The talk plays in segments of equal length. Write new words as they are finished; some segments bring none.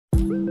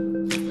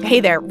Hey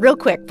there, real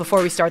quick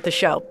before we start the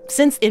show.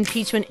 Since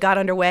impeachment got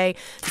underway,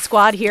 the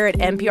squad here at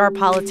NPR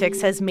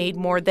Politics has made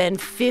more than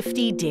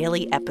 50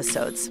 daily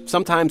episodes.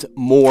 Sometimes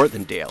more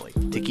than daily,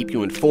 to keep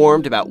you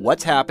informed about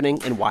what's happening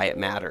and why it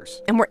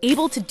matters. And we're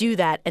able to do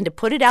that and to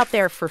put it out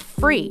there for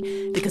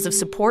free because of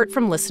support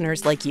from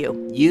listeners like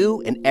you.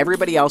 You and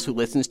everybody else who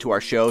listens to our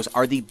shows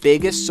are the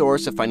biggest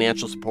source of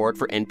financial support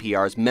for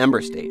NPR's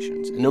member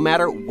stations. And no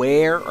matter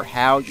where or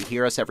how you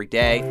hear us every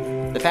day,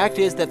 the fact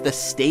is that the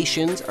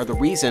stations are the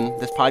reason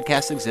this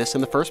podcast exists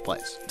in the first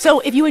place. So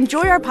if you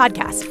enjoy our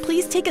podcast,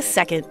 please take a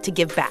second to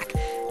give back.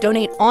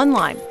 Donate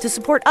online to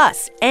support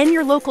us and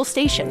your local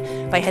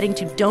station by heading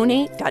to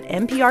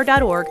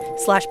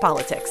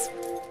donate.npr.org/politics.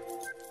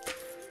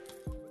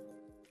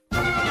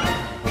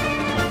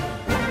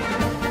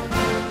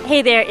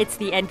 Hey there, it's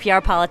the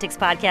NPR Politics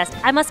Podcast.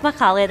 I'm Asma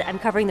Khalid. I'm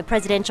covering the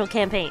presidential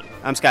campaign.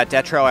 I'm Scott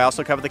Detrow. I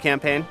also cover the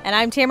campaign. And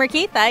I'm Tamara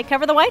Keith. I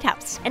cover the White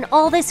House. And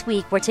all this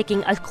week, we're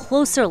taking a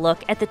closer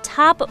look at the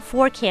top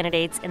 4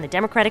 candidates in the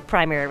Democratic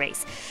primary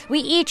race. We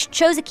each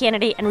chose a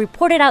candidate and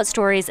reported out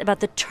stories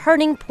about the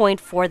turning point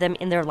for them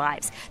in their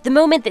lives, the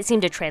moment that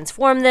seemed to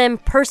transform them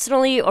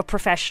personally or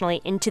professionally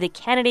into the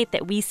candidate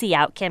that we see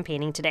out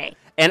campaigning today.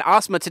 And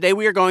Asma, today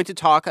we are going to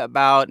talk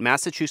about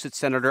Massachusetts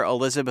Senator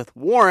Elizabeth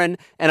Warren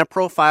and a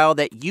profile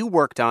that you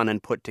worked on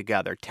and put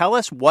together. Tell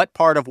us what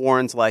part of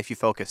Warren's life you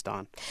focused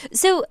on.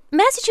 So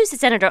Massachusetts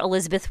Senator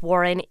Elizabeth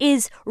Warren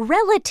is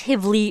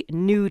relatively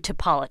new to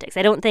politics.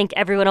 I don't think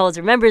everyone always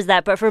remembers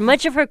that, but for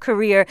much of her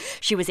career,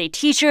 she was a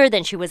teacher,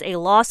 then she was a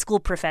law school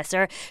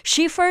professor.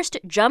 She first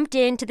jumped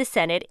into the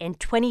Senate in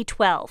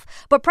 2012.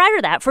 But prior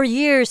to that, for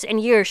years and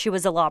years, she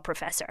was a law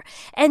professor.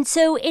 And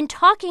so in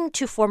talking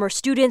to former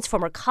students,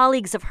 former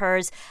colleagues of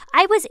hers,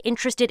 I was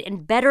interested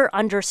in better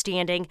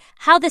understanding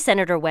how the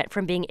senator went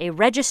from being a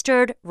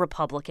registered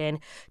Republican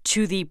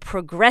to the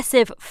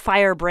progressive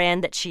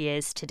firebrand that she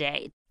is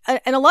today.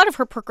 And a lot of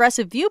her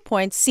progressive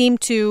viewpoints seem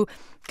to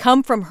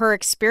come from her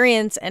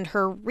experience and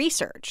her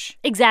research.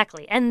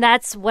 Exactly. And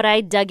that's what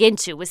I dug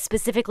into, was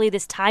specifically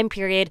this time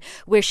period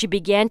where she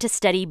began to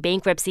study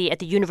bankruptcy at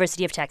the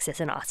University of Texas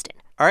in Austin.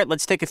 All right,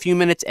 let's take a few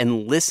minutes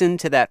and listen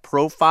to that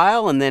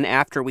profile, and then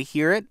after we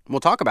hear it,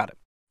 we'll talk about it.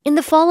 In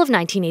the fall of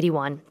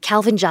 1981,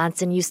 Calvin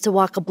Johnson used to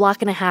walk a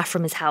block and a half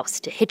from his house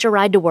to hitch a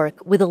ride to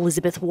work with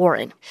Elizabeth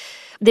Warren.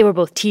 They were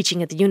both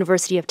teaching at the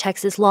University of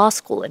Texas Law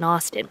School in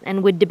Austin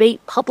and would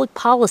debate public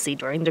policy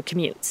during their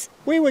commutes.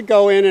 We would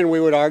go in and we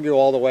would argue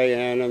all the way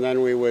in, and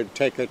then we would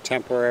take a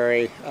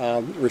temporary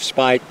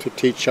respite to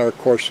teach our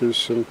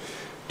courses and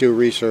do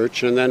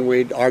research, and then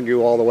we'd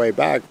argue all the way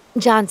back.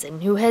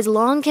 Johnson, who has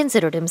long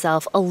considered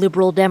himself a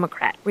liberal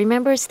Democrat,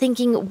 remembers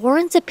thinking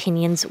Warren's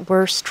opinions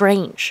were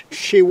strange.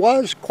 She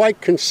was quite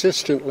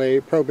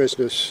consistently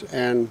pro-business,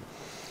 and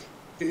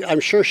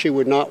I'm sure she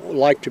would not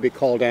like to be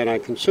called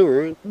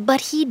anti-consumer. But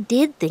he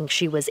did think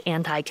she was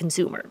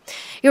anti-consumer.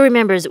 He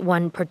remembers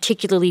one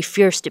particularly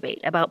fierce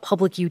debate about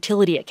public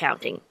utility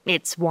accounting.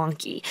 It's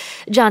wonky.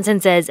 Johnson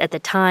says at the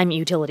time,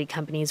 utility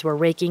companies were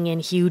raking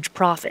in huge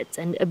profits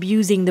and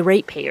abusing the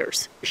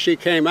ratepayers. She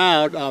came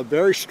out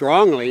very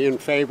strongly in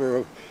favor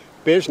of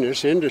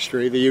business,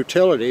 industry, the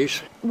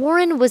utilities.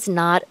 Warren was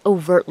not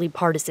overtly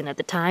partisan at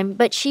the time,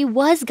 but she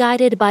was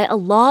guided by a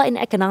law and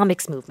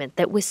economics movement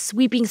that was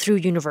sweeping through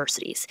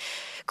universities.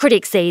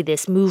 Critics say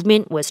this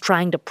movement was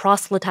trying to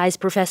proselytize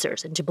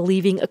professors into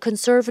believing a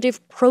conservative,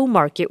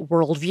 pro-market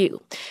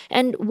worldview.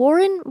 And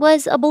Warren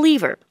was a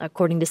believer,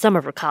 according to some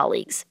of her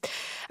colleagues.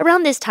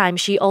 Around this time,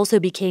 she also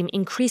became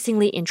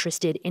increasingly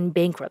interested in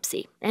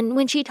bankruptcy. And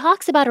when she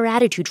talks about her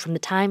attitude from the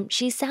time,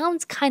 she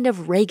sounds kind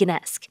of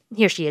Reagan-esque.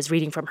 Here she is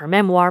reading from her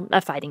memoir,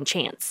 A Fighting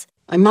Chance.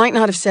 I might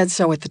not have said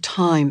so at the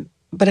time,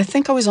 but I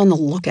think I was on the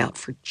lookout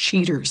for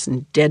cheaters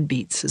and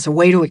deadbeats as a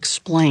way to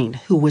explain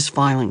who was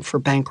filing for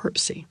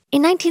bankruptcy.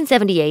 In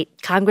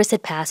 1978, Congress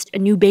had passed a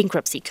new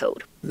bankruptcy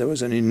code. There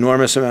was an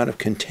enormous amount of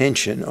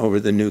contention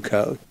over the new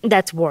code.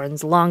 That's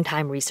Warren's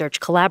longtime research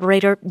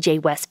collaborator, Jay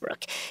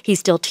Westbrook. He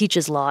still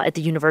teaches law at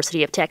the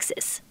University of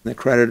Texas. The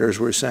creditors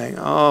were saying,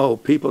 oh,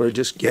 people are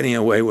just getting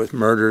away with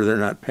murder. They're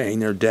not paying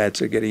their debts.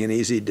 They're getting an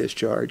easy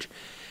discharge.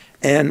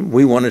 And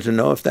we wanted to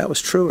know if that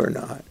was true or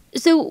not.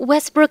 So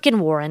Westbrook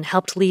and Warren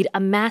helped lead a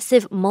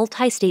massive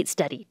multi-state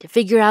study to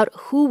figure out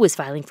who was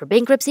filing for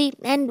bankruptcy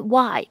and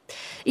why.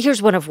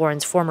 Here's one of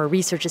Warren's former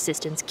research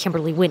assistants,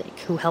 Kimberly Winnick,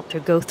 who helped her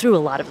go through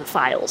a lot of the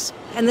files.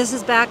 And this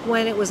is back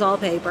when it was all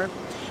paper.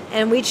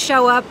 And we'd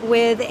show up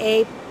with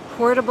a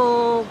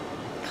portable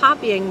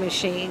copying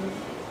machine.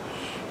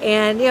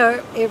 And,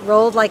 it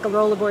rolled like a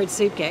rollerboard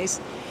suitcase.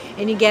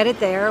 And you get it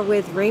there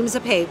with reams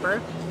of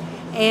paper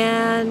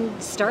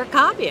and start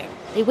copying.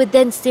 They would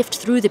then sift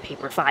through the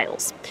paper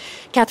files.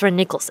 Catherine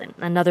Nicholson,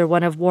 another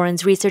one of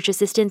Warren's research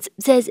assistants,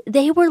 says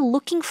they were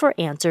looking for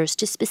answers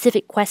to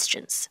specific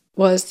questions.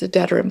 Was the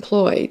debtor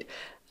employed?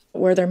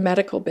 Were there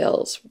medical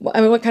bills?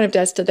 I mean, what kind of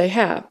debts did they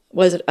have?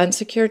 Was it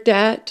unsecured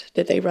debt?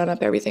 Did they run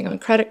up everything on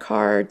credit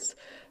cards?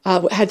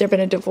 Had there been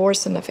a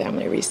divorce in the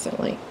family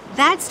recently?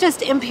 That's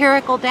just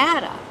empirical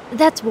data.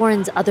 That's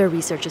Warren's other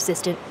research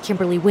assistant,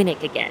 Kimberly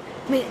Winnick, again.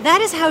 I mean,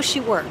 that is how she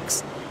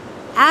works.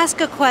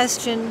 Ask a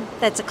question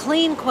that's a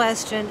clean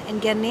question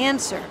and get an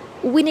answer.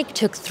 Winnick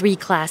took 3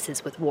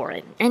 classes with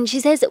Warren, and she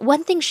says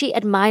one thing she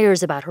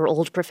admires about her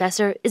old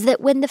professor is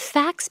that when the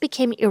facts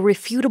became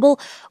irrefutable,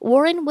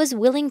 Warren was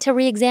willing to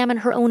re-examine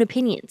her own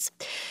opinions.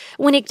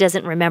 Winnick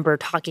doesn't remember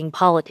talking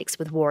politics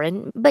with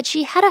Warren, but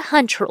she had a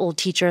hunch her old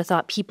teacher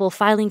thought people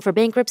filing for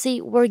bankruptcy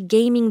were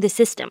gaming the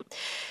system.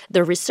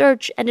 The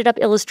research ended up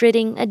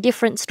illustrating a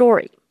different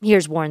story.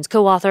 Here's Warren's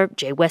co-author,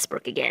 Jay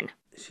Westbrook again.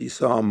 She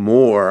saw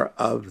more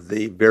of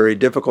the very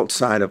difficult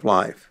side of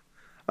life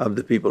of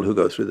the people who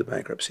go through the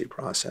bankruptcy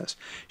process.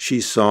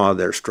 She saw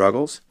their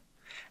struggles,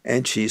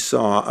 and she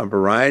saw a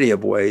variety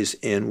of ways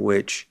in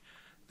which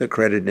the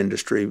credit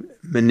industry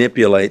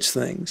manipulates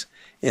things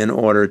in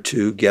order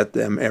to get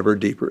them ever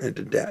deeper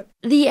into debt.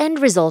 The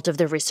end result of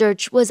the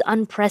research was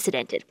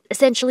unprecedented,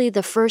 essentially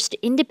the first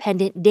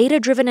independent,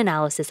 data-driven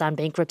analysis on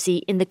bankruptcy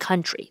in the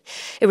country.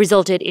 It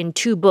resulted in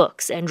 2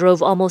 books and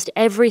drove almost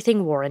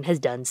everything Warren has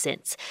done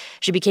since.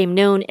 She became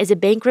known as a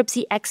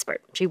bankruptcy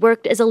expert. She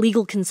worked as a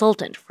legal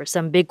consultant for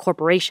some big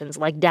corporations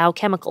like Dow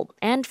Chemical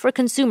and for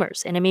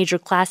consumers in a major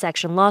class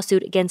action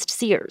lawsuit against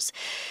Sears.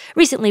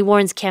 Recently,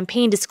 Warren's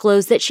campaign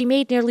disclosed that she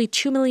made nearly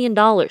 $2 million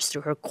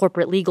through her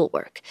corporate legal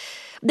work.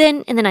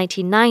 Then, in the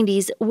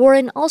 1990s,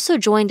 Warren also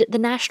joined the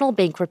National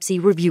Bankruptcy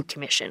Review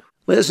Commission.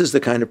 Liz is the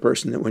kind of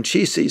person that when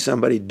she sees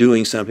somebody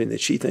doing something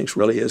that she thinks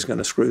really is going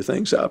to screw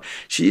things up,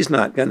 she's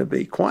not going to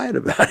be quiet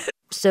about it.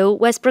 So,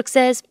 Westbrook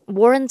says,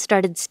 Warren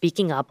started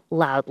speaking up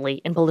loudly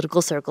in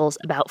political circles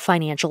about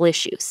financial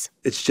issues.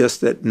 It's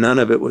just that none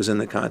of it was in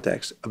the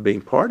context of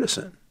being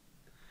partisan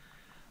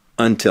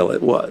until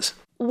it was.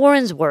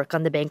 Warren's work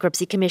on the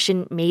Bankruptcy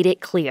Commission made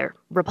it clear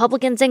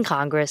Republicans in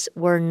Congress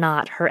were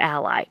not her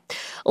ally.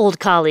 Old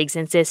colleagues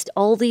insist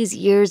all these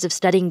years of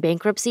studying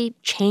bankruptcy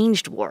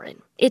changed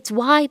Warren. It's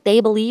why they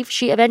believe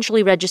she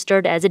eventually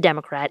registered as a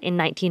Democrat in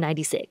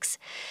 1996.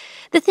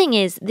 The thing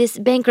is, this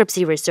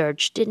bankruptcy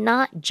research did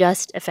not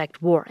just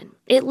affect Warren.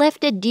 It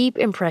left a deep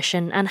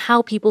impression on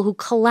how people who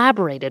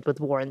collaborated with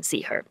Warren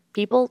see her.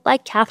 People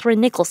like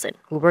Catherine Nicholson,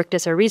 who worked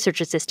as her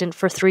research assistant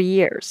for 3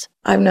 years.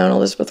 I've known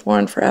Elizabeth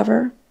Warren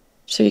forever.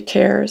 She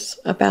cares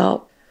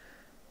about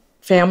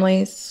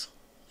families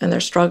and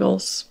their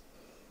struggles.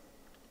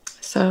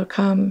 So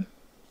come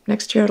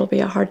next year, it'll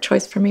be a hard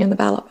choice for me in the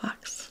ballot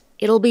box.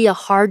 It'll be a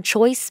hard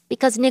choice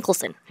because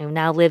Nicholson, who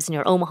now lives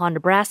near Omaha,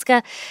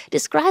 Nebraska,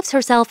 describes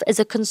herself as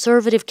a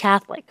conservative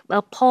Catholic,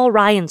 a Paul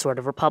Ryan sort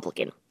of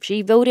Republican.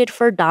 She voted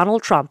for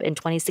Donald Trump in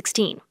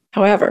 2016.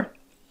 However,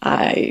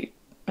 I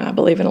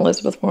believe in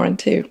Elizabeth Warren,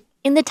 too.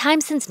 In the time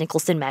since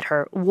Nicholson met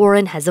her,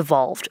 Warren has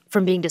evolved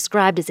from being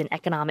described as an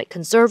economic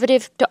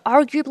conservative to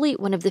arguably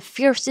one of the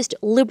fiercest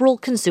liberal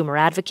consumer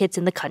advocates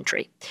in the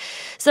country.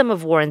 Some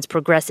of Warren's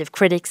progressive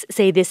critics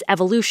say this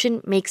evolution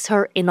makes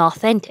her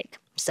inauthentic.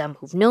 Some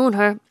who've known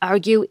her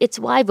argue it's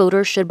why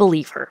voters should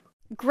believe her.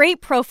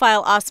 Great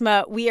profile,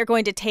 Asma. We are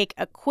going to take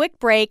a quick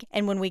break,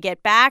 and when we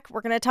get back,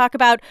 we're going to talk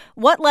about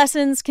what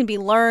lessons can be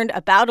learned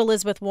about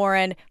Elizabeth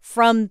Warren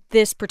from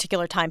this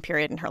particular time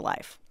period in her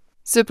life.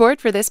 Support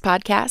for this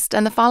podcast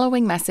and the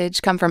following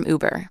message come from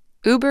Uber.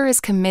 Uber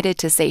is committed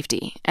to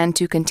safety and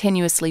to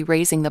continuously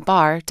raising the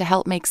bar to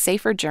help make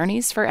safer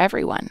journeys for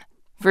everyone.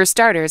 For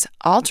starters,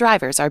 all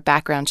drivers are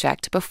background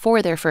checked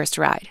before their first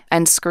ride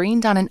and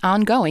screened on an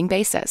ongoing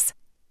basis.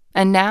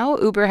 And now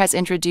Uber has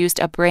introduced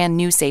a brand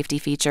new safety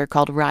feature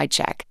called Ride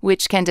Check,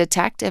 which can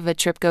detect if a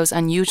trip goes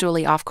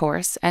unusually off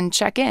course and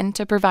check in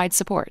to provide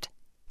support.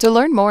 To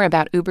learn more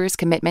about Uber's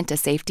commitment to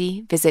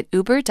safety, visit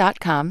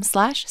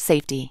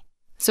uber.com/safety.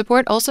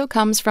 Support also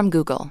comes from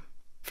Google.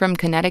 From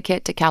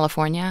Connecticut to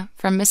California,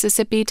 from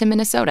Mississippi to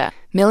Minnesota,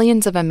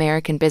 millions of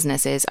American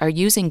businesses are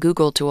using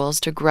Google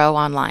tools to grow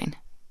online.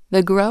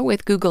 The Grow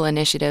with Google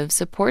initiative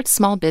supports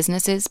small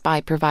businesses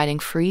by providing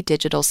free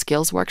digital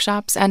skills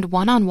workshops and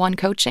one-on-one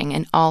coaching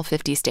in all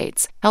 50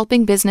 states,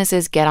 helping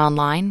businesses get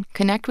online,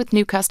 connect with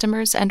new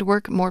customers, and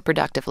work more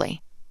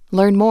productively.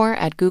 Learn more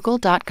at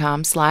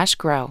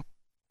google.com/grow.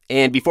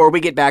 And before we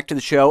get back to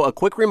the show, a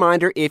quick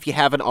reminder, if you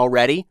haven't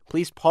already,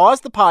 please pause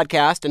the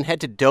podcast and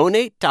head to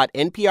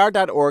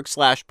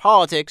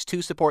donate.npr.org/politics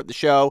to support the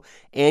show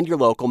and your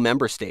local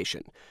member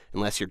station.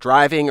 Unless you're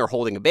driving or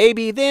holding a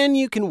baby, then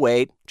you can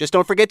wait. Just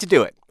don't forget to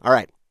do it. All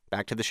right,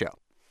 back to the show.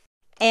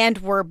 And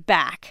we're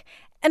back.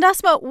 And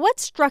Asma, what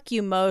struck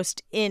you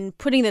most in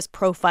putting this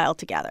profile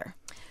together?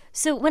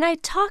 So when I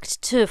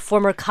talked to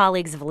former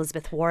colleagues of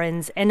Elizabeth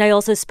Warren's, and I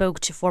also spoke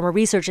to former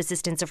research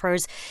assistants of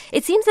hers,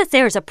 it seems that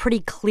there's a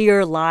pretty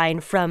clear line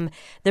from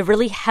the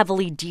really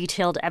heavily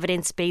detailed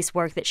evidence-based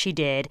work that she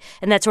did,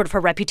 and that's sort of her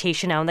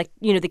reputation now, and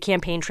the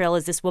campaign trail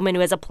as this woman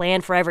who has a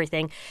plan for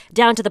everything,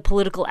 down to the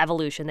political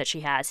evolution that she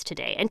has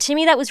today. And to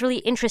me, that was really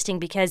interesting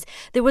because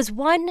there was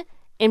one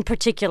in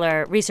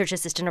particular, research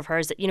assistant of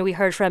hers that, we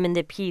heard from in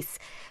the piece,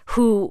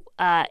 who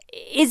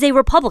is a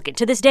Republican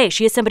to this day.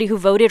 She is somebody who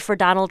voted for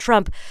Donald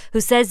Trump,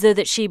 who says, though,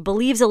 that she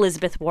believes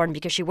Elizabeth Warren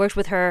because she worked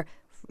with her,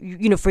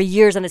 for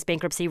years on this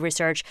bankruptcy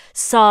research,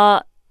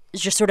 saw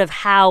just sort of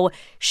how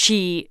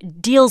she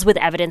deals with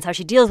evidence, how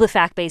she deals with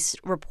fact-based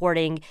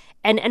reporting,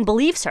 and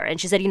believes her. And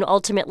she said,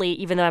 ultimately,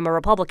 even though I'm a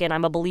Republican,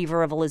 I'm a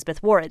believer of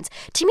Elizabeth Warren's.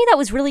 To me, that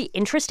was really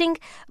interesting,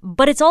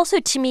 but it's also,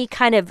 to me,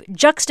 kind of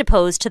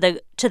juxtaposed to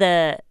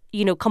the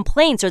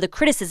complaints or the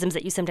criticisms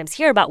that you sometimes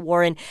hear about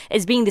Warren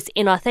as being this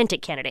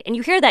inauthentic candidate. And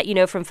you hear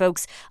that, from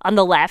folks on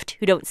the left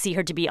who don't see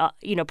her to be,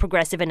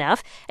 progressive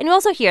enough. And you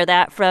also hear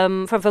that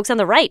from folks on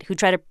the right who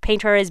try to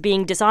paint her as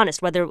being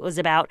dishonest, whether it was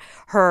about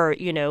her,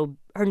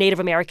 her Native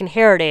American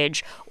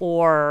heritage,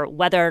 or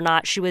whether or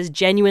not she was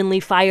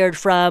genuinely fired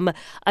from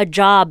a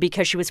job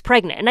because she was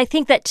pregnant. And I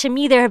think that, to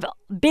me, there have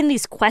been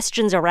these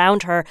questions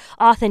around her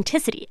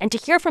authenticity. And to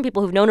hear from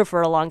people who've known her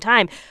for a long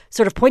time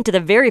sort of point to the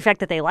very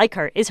fact that they like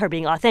her is her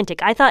being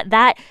authentic. I thought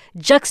that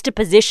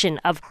juxtaposition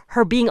of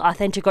her being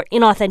authentic or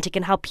inauthentic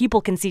and how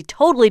people can see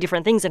totally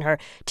different things in her,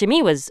 to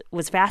me, was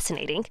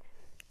fascinating.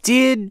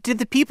 Did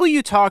the people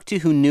you talked to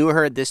who knew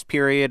her at this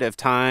period of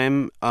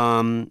time,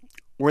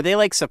 were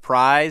they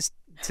surprised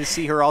to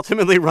see her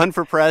ultimately run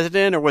for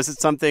president, or was it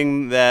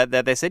something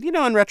that they said,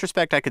 in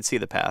retrospect, I could see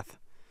the path?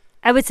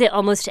 I would say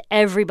almost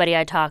everybody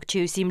I talked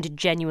to seemed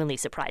genuinely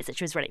surprised that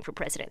she was running for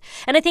president.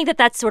 And I think that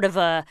that's sort of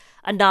a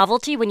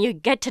novelty when you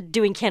get to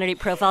doing candidate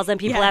profiles on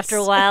people after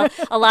a while.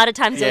 A lot of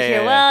times you'll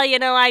hear, well,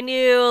 I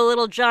knew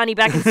little Johnny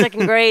back in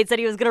second grade said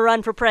he was going to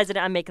run for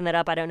president. I'm making that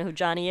up. I don't know who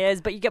Johnny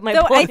is, but you get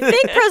my point. I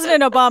think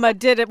President Obama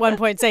did at one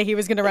point say he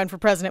was going to run for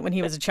president when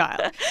he was a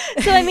child.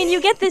 So,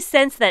 you get this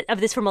sense of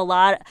this from a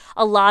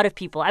lot of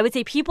people. I would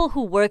say people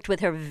who worked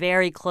with her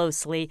very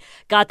closely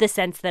got the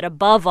sense that,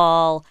 above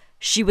all,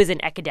 she was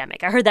an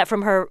academic. I heard that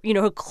from her,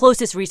 her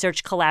closest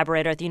research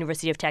collaborator at the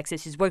University of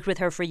Texas, who's worked with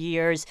her for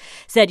years,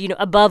 said,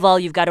 above all,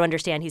 you've got to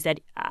understand, he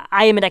said,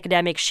 I am an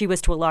academic. She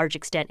was, to a large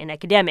extent, an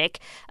academic.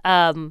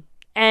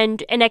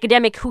 And an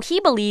academic who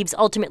he believes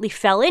ultimately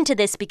fell into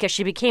this because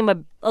she became a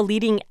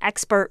leading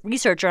expert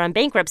researcher on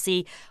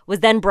bankruptcy, was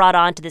then brought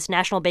on to this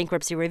National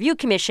Bankruptcy Review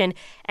Commission.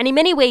 And in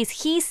many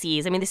ways, he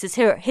sees, this is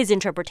his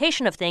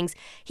interpretation of things,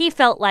 he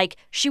felt like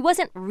she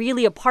wasn't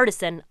really a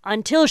partisan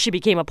until she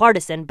became a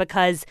partisan,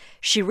 because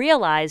she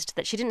realized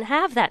that she didn't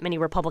have that many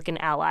Republican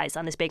allies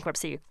on this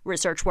bankruptcy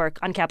research work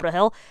on Capitol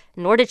Hill,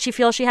 nor did she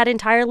feel she had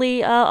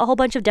entirely a whole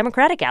bunch of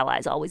Democratic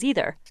allies always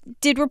either.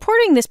 Did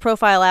reporting this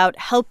profile out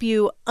help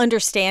you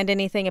understand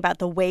anything about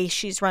the way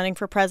she's running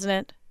for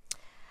president?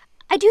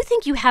 I do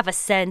think you have a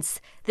sense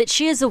that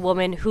she is a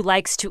woman who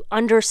likes to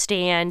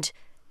understand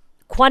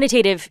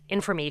quantitative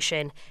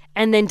information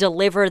and then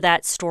deliver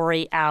that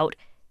story out,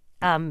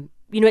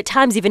 at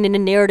times even in a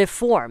narrative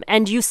form.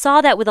 And you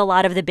saw that with a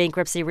lot of the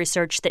bankruptcy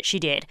research that she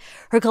did.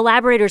 Her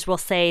collaborators will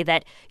say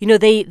that,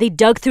 they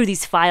dug through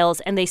these files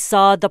and they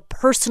saw the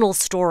personal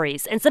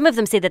stories. And some of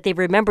them say that they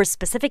remember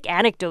specific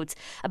anecdotes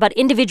about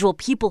individual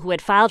people who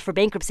had filed for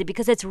bankruptcy,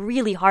 because it's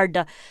really hard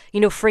to,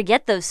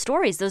 forget those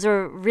stories. Those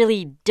are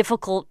really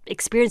difficult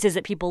experiences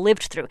that people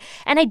lived through.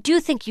 And I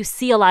do think you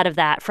see a lot of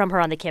that from her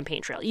on the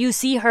campaign trail. You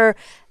see her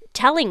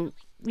telling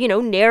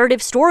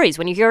narrative stories.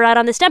 When you hear her out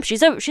on the stump,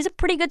 she's a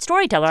pretty good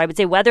storyteller. I would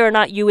say, whether or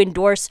not you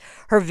endorse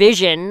her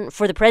vision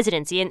for the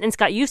presidency, and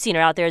Scott, you've seen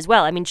her out there as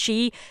well.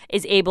 She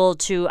is able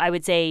to, I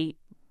would say,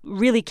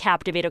 really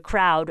captivate a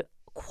crowd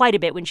quite a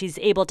bit when she's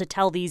able to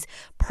tell these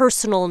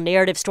personal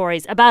narrative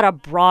stories about a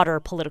broader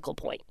political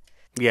point.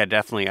 Yeah,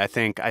 definitely. I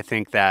think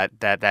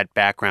that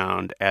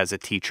background as a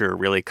teacher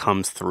really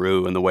comes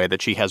through in the way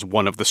that she has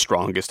one of the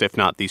strongest, if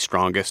not the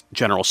strongest,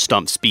 general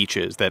stump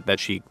speeches that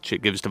she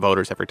gives to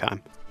voters every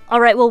time. All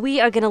right, well, we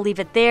are going to leave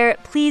it there.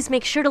 Please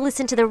make sure to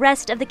listen to the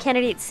rest of the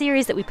candidate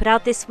series that we put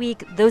out this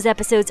week. Those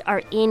episodes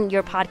are in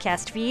your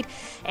podcast feed,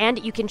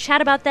 and you can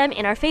chat about them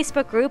in our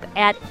Facebook group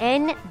at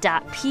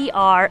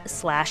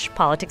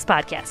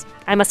n.pr/politicspodcast.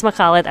 I'm Asma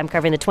Khalid. I'm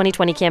covering the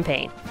 2020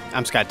 campaign.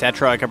 I'm Scott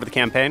Detrow. I cover the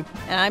campaign.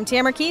 And I'm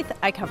Tamara Keith.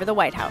 I cover the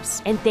White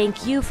House. And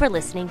thank you for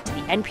listening to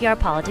the NPR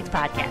Politics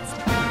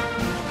Podcast.